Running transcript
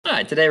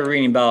right, today we're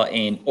reading about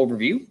an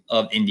overview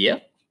of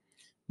India.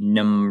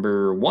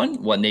 Number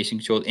one, what nation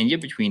controlled India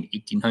between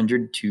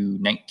 1800 to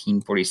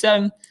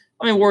 1947?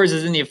 How many wars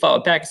has India fought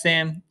with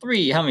Pakistan?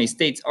 3, how many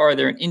states are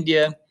there in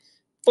India?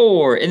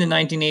 4, in the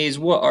 1980s,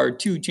 what are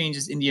 2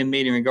 changes India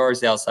made in regards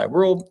to the outside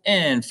world?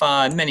 And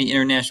 5, many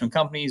international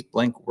companies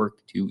blank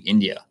work to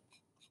India.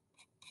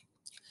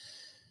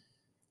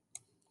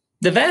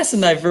 The vast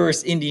and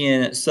diverse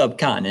Indian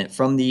subcontinent,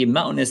 from the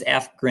mountainous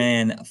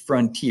Afghan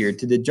frontier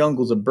to the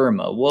jungles of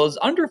Burma, was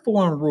under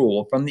foreign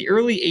rule from the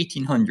early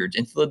 1800s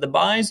until the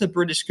demise of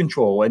British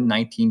control in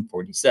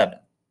 1947.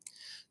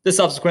 The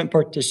subsequent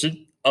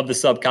partition of the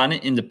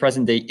subcontinent into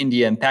present-day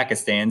India and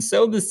Pakistan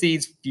sowed the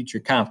seeds for future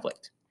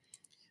conflict.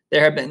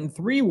 There have been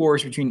 3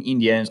 wars between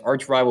India and its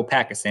arch-rival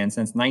Pakistan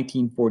since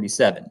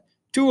 1947,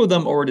 2 of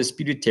them over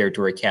disputed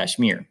territory,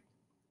 Kashmir.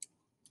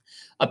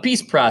 A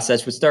peace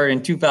process, which started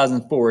in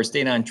 2004,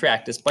 stayed on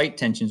track despite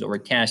tensions over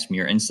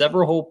Kashmir and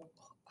several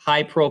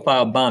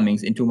high-profile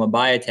bombings into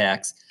Mumbai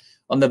attacks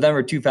on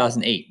November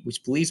 2008,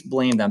 which police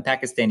blamed on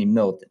Pakistani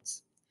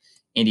militants.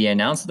 India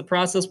announced that the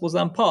process was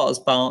on pause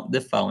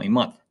the following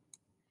month.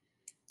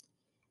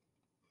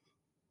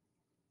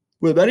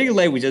 With many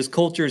languages,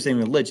 cultures, and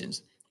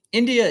religions,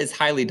 India is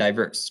highly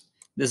diverse.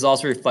 This is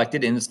also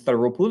reflected in its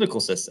federal political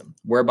system,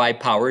 whereby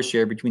power is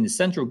shared between the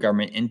central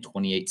government and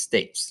 28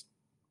 states.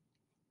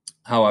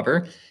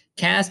 However,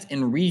 caste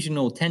and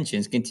regional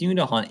tensions continue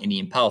to haunt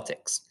Indian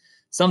politics,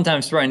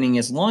 sometimes threatening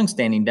its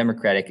long-standing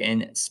democratic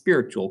and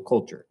spiritual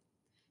culture.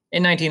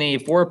 In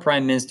 1984,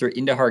 Prime Minister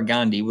Indira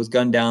Gandhi was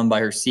gunned down by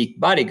her Sikh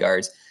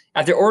bodyguards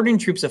after ordering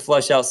troops to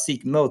flush out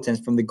Sikh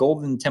militants from the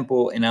Golden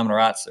Temple in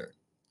Amritsar.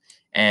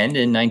 And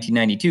in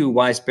 1992,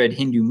 widespread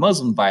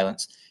Hindu-Muslim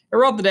violence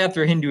erupted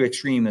after Hindu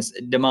extremists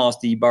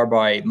demolished the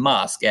Barbai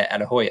Mosque at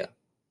Ayodhya.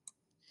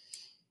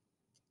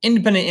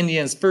 Independent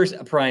India's first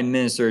Prime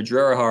Minister,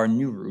 Jawaharlal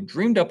Nehru,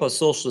 dreamed up a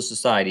socialist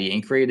society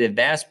and created a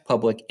vast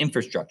public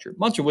infrastructure,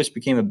 much of which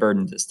became a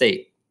burden to the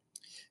state.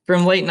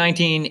 From the late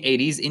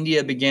 1980s,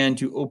 India began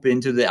to open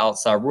to the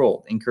outside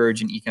world,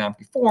 encouraging economic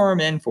reform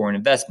and foreign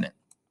investment.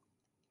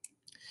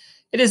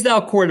 It is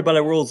now courted by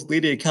the world's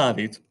leading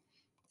economies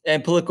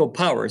and political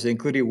powers,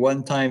 including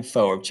one-time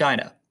foe of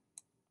China.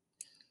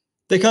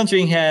 The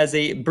country has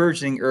a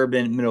burgeoning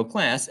urban middle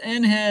class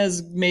and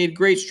has made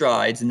great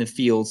strides in the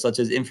fields such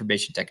as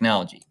information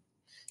technology.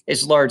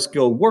 Its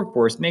large-skilled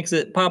workforce makes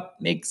it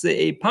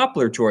a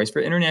popular choice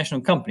for international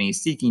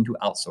companies seeking to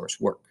outsource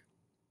work.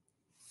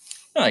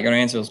 I'm going to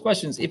answer those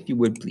questions if you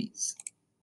would, please.